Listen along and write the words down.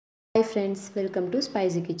Hi friends, welcome to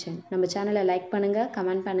Spicy Kitchen. நம்ம சேனலை like பண்ணுங்கள்,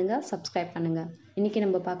 கமெண்ட் பண்ணுங்கள், சப்ஸ்கிரைப் பண்ணுங்கள். இன்றைக்கி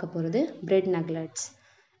நம்ம பார்க்க போகிறது பிரெட் நக்லெட்ஸ்.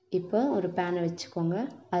 இப்போ ஒரு பேனை வச்சுக்கோங்க.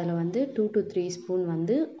 அதில் வந்து 2 to 3 ஸ்பூன்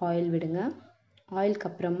வந்து ஆயில் விடுங்க. ஆயிலுக்கு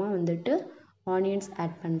அப்புறமா வந்துட்டு ஆனியன்ஸ்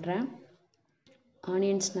ஆட் பண்ணுறேன்.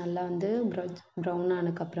 ஆனியன்ஸ் நல்லா வந்து ப்ரௌன்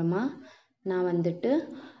ஆனதுக்கப்புறமா நான் வந்துட்டு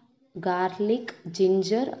கார்லிக்,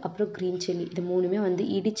 ஜிஞ்சர் அப்புறம் க்ரீன் சில்லி இது மூணுமே வந்து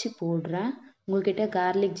இடித்து போடுறேன். உங்கள்கிட்ட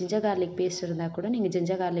ஜிஞ்சர் கார்லிக் பேஸ்ட் இருந்தால் கூட நீங்கள்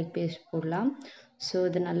ஜிஞ்சர் கார்லிக் பேஸ்ட் போடலாம். ஸோ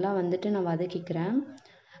இது நல்லா வந்துட்டு நான் வதக்கிக்கிறேன்.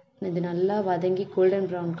 இது நல்லா வதங்கி கோல்டன்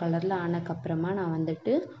ப்ரௌன் கலரில் ஆனதுக்கப்புறமா நான்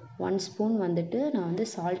வந்துட்டு 1 ஸ்பூன் வந்துட்டு நான் வந்து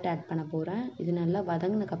சால்ட் ஆட் பண்ண போகிறேன். இது நல்லா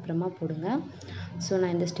வதங்கினதுக்கப்புறமா போடுங்க. ஸோ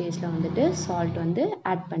நான் இந்த ஸ்டேஜில் வந்துட்டு சால்ட் வந்து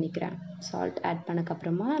ஆட் பண்ணிக்கிறேன். சால்ட் ஆட்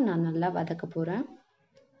பண்ணக்கப்புறமா நான் நல்லா வதக்க போகிறேன்.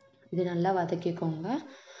 இது நல்லா வதக்கிக்கோங்க.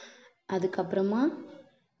 அதுக்கப்புறமா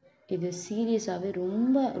இது சீரியஸாகவே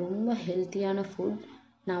ரொம்ப ரொம்ப ஹெல்த்தியான ஃபுட்.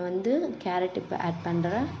 நான் வந்து கேரட் இப்போ ஆட்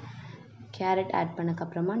பண்ணுறேன். கேரட் ஆட்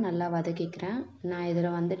பண்ணக்கப்புறமா நல்லா வதக்கிக்கிறேன். நான்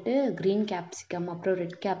இதில் வந்துட்டு க்ரீன் கேப்சிகம் அப்புறம்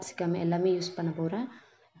ரெட் கேப்சிகம் எல்லாமே யூஸ் பண்ண போகிறேன்.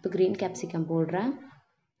 இப்போ க்ரீன் கேப்சிகம் போடுறேன்.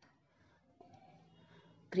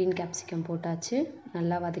 க்ரீன் கேப்சிகம் போட்டாச்சு.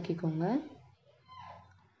 நல்லா வதக்கிக்கோங்க.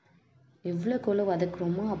 எவ்வளோக்கு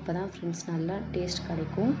வதக்குறோமோ அப்போ தான் ஃப்ரெண்ட்ஸ் நல்லா டேஸ்ட்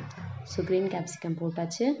கிடைக்கும். ஸோ க்ரீன் கேப்சிகம்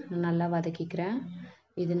போட்டாச்சு. நான் நல்லா வதக்கிக்கிறேன்.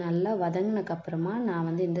 இது நல்லா வதங்கினதுக்கப்புறமா நான்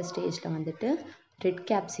வந்து இந்த ஸ்டேஜில் வந்துட்டு ரெட்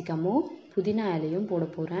கேப்சிகமும் புதினா இலையும் போட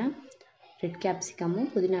போகிறேன். ரெட் கேப்சிகமும்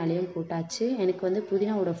புதினா இலையும் போட்டாச்சு. எனக்கு வந்து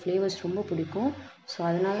புதினாவோட ஃப்ளேவர்ஸ் ரொம்ப பிடிக்கும். ஸோ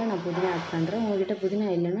அதனால் நான் புதினா ஆட் பண்ணுறேன். உங்கள்கிட்ட புதினா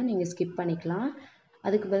இல்லைன்னா நீங்கள் ஸ்கிப் பண்ணிக்கலாம்.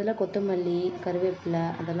 அதுக்கு பதிலாக கொத்தமல்லி, கருவேப்பிலை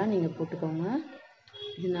அதெல்லாம் நீங்கள் போட்டுக்கோங்க.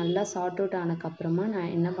 இது நல்லா சார்ட் அவுட் ஆனதுக்கப்புறமா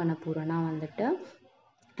நான் என்ன பண்ண போகிறேன்னா வந்துட்டு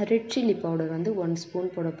ரெட் சில்லி பவுடர் வந்து 1 ஸ்பூன்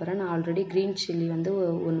போட போகிறேன். நான் ஆல்ரெடி க்ரீன் சில்லி வந்து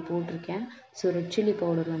 1 போட்டிருக்கேன். ஸோ ரெட் சில்லி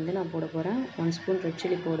பவுடர் வந்து நான் போட போகிறேன். 1 ஸ்பூன் ரெட்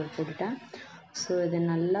சில்லி பவுடர் போட்டுட்டேன். ஸோ இதை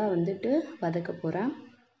நல்லா வந்துட்டு வதக்க போகிறேன்.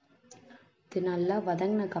 இது நல்லா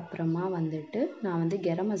வதங்கினதுக்கப்புறமா வந்துட்டு நான் வந்து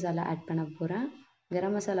கரம் மசாலா ஆட் பண்ண போகிறேன்.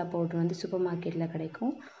 கரம் மசாலா பவுடர் வந்து சூப்பர் மார்க்கெட்டில்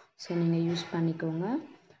கிடைக்கும். ஸோ நீங்கள் யூஸ் பண்ணிக்கோங்க.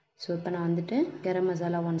 ஸோ இப்போ நான் வந்துட்டு கரம்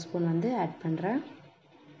மசாலா 1 ஸ்பூன் வந்து ஆட் பண்ணுறேன்.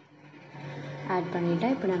 ஆட்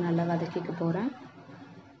பண்ணிவிட்டேன். இப்போ நான் நல்லா வதக்கிக்க போகிறேன்.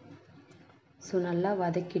 ஸோ நல்லா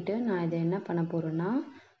வதக்கிட்டு நான் இதை என்ன பண்ண போகிறேன்னா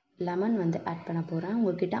லெமன் வந்து ஆட் பண்ண போகிறேன்.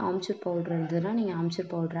 உங்கள்கிட்ட ஆம்ச்சூர் பவுடர் இருந்ததுன்னா நீங்கள் ஆம்ச்சூர்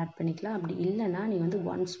பவுடர் ஆட் பண்ணிக்கலாம். அப்படி இல்லைன்னா நீங்கள் வந்து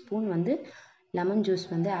 1 ஸ்பூன் வந்து லெமன் ஜூஸ்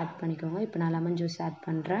வந்து ஆட் பண்ணிக்கோங்க. இப்போ நான் லெமன் ஜூஸ் ஆட்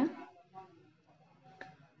பண்ணுறேன்.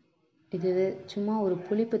 இது சும்மா ஒரு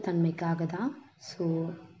புளிப்பு தன்மைக்காக தான். ஸோ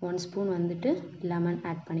 1 ஸ்பூன் வந்துட்டு லெமன்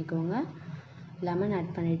ஆட் பண்ணிக்கோங்க. லெமன்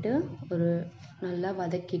ஆட் பண்ணிவிட்டு ஒரு நல்லா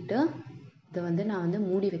வதக்கிட்டு இதை வந்து நான் வந்து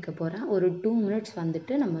மூடி வைக்க போகிறேன். ஒரு 2 மினிட்ஸ்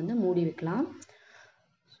வந்துட்டு நம்ம வந்து மூடி வைக்கலாம்.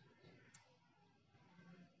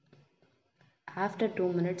 ஆஃப்டர் 2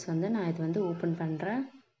 மினிட்ஸ் வந்து நான் இது வந்து ஓப்பன் பண்ணுறேன்.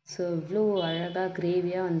 ஸோ இவ்வளோ அழகாக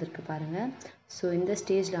கிரேவியாக வந்திருக்கு பாருங்கள். ஸோ இந்த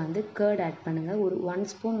ஸ்டேஜில் வந்து கர்ட் ஆட் பண்ணுங்கள். ஒரு 1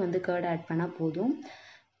 ஸ்பூன் வந்து கர்ட் ஆட் பண்ணால் போதும்.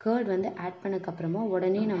 கர்ட் வந்து ஆட் பண்ணக்கப்புறமா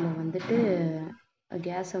உடனே நம்ம வந்துட்டு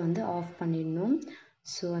கேஸை வந்து ஆஃப் பண்ணிடணும்.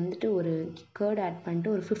 ஸோ வந்துட்டு ஒரு கர்ட் ஆட் பண்ணிட்டு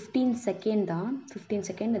ஒரு 15 செகண்ட் தான், 15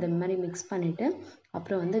 செகண்ட் இதை மாதிரி மிக்ஸ் பண்ணிவிட்டு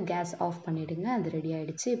அப்புறம் வந்து கேஸ் ஆஃப் பண்ணிவிடுங்க. அது ரெடி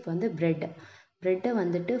ஆகிடுச்சு. இப்போ வந்து ப்ரெட்டை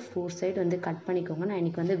வந்துட்டு 4 சைடு வந்து கட் பண்ணிக்கோங்க. நான்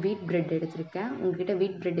இன்றைக்கி வந்து வீட் ப்ரெட் எடுத்திருக்கேன். உங்கள்கிட்ட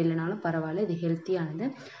வீட் ப்ரெட் இல்லைனாலும் பரவாயில்ல, இது ஹெல்த்தியானது.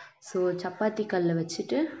 ஸோ சப்பாத்தி கல்லை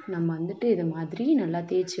வச்சுட்டு நம்ம வந்துட்டு இது மாதிரி நல்லா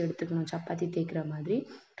தேய்ச்சி எடுத்துக்கணும். சப்பாத்தி தேய்க்கிற மாதிரி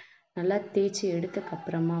நல்லா தேய்ச்சி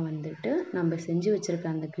எடுத்தக்கப்புறமா வந்துட்டு நம்ம செஞ்சு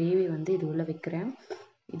வச்சுருக்க அந்த கிரேவி வந்து இது உள்ளே வைக்கிறேன்.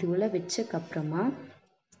 இது உள்ளே வச்சக்கப்புறமா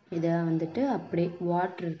இதை வந்துட்டு அப்படியே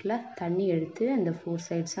வாட்டர் இருக்குல்ல, தண்ணி எடுத்து அந்த 4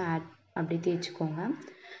 சைட்ஸும் அப்படியே தேய்ச்சிக்கோங்க.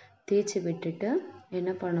 தேய்ச்சி விட்டுட்டு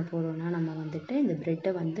என்ன பண்ண போகிறோன்னா நம்ம வந்துட்டு இந்த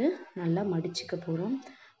ப்ரெட்டை வந்து நல்லா மடிச்சுக்க போகிறோம்.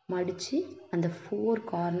 மடித்து அந்த 4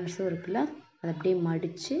 கார்னர்ஸும் இருக்குல்ல, அதை அப்படியே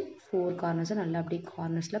மடித்து 4 கார்னர்ஸும் நல்லா அப்படியே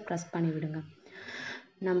கார்னர்ஸில் ப்ரெஸ் பண்ணி விடுங்க.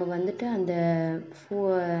 நம்ம வந்துட்டு அந்த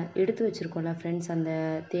எடுத்து வச்சுருக்கோம்ல ஃப்ரெண்ட்ஸ், அந்த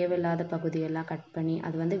தேவையில்லாத பகுதியெல்லாம் கட் பண்ணி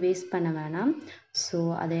அது வந்து வேஸ்ட் பண்ண வேணாம். ஸோ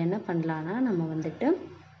அதை என்ன பண்ணலான்னா நம்ம வந்துட்டு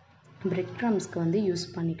பிரெட் க்ரம்ஸ்க்கு வந்து யூஸ்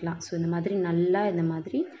பண்ணிக்கலாம். ஸோ இந்த மாதிரி நல்லா இந்த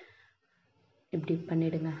மாதிரி இப்படி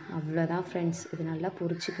பண்ணிவிடுங்க. அவ்வளோதான் ஃப்ரெண்ட்ஸ், இது நல்லா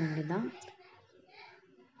பொரிச்சிக்க வேண்டியதுதான்.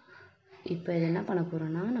 இப்போ இது என்ன பண்ண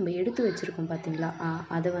போகிறோன்னா நம்ம எடுத்து வச்சுருக்கோம் பார்த்தீங்களா,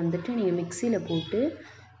 அதை வந்துட்டு நீங்கள் மிக்சியில் போட்டு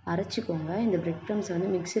அரைச்சிக்கோங்க. இந்த பிரெட் க்ரம்ஸ் வந்து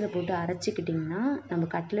மிக்சியில் போட்டு அரைச்சிக்கிட்டிங்கன்னா நம்ம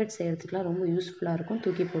கட்லெட் செய்கிறதுக்குலாம் ரொம்ப யூஸ்ஃபுல்லாக இருக்கும்.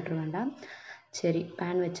 தூக்கி போட்டுற வேண்டாம். சரி,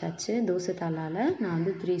 பேன் வச்சாச்சு. தோசை தாளால் நான்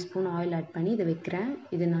வந்து 3 ஸ்பூன் ஆயில் ஆட் பண்ணி இதை வைக்கிறேன்.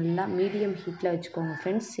 இது நல்லா மீடியம் ஹீட்டில் வச்சுக்கோங்க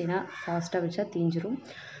ஃப்ரெண்ட்ஸ், ஏன்னா ஃபாஸ்ட்டாக வச்சா தீஞ்சிரும்.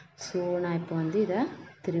 ஸோ நான் இப்போ வந்து இதை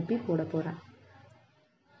திருப்பி போட போகிறேன்.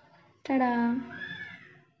 டடா,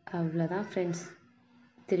 அவ்வளோதான் ஃப்ரெண்ட்ஸ்,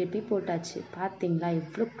 திருப்பி போட்டாச்சு. பார்த்தீங்களா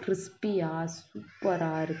எவ்வளோ கிறிஸ்பியாக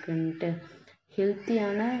சூப்பராக இருக்குன்ட்டு.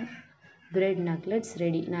 ஹெல்த்தியான பிரெட் நக்லெட்ஸ்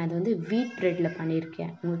ரெடி. நான் இது வந்து வீட் ப்ரெட்டில்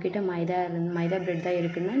பண்ணியிருக்கேன். உங்கள்கிட்ட மைதா ப்ரெட் தான்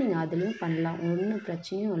இருக்குன்னா நீங்கள் அதுலேயும் பண்ணலாம், ஒன்றும்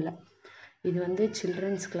பிரச்சனையும் இல்லை. இது வந்து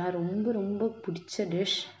சில்ட்ரன்ஸ்க்கெலாம் ரொம்ப ரொம்ப பிடிச்ச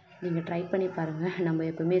டிஷ். நீங்கள் ட்ரை பண்ணி பாருங்கள். நம்ம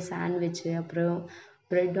எப்போவுமே சாண்ட்விட்சு அப்புறம்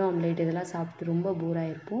ப்ரெட் ஆம்லேட் இதெல்லாம் சாப்பிட்டு ரொம்ப போர்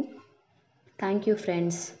ஆகிருப்போம். Thank you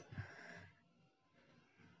friends.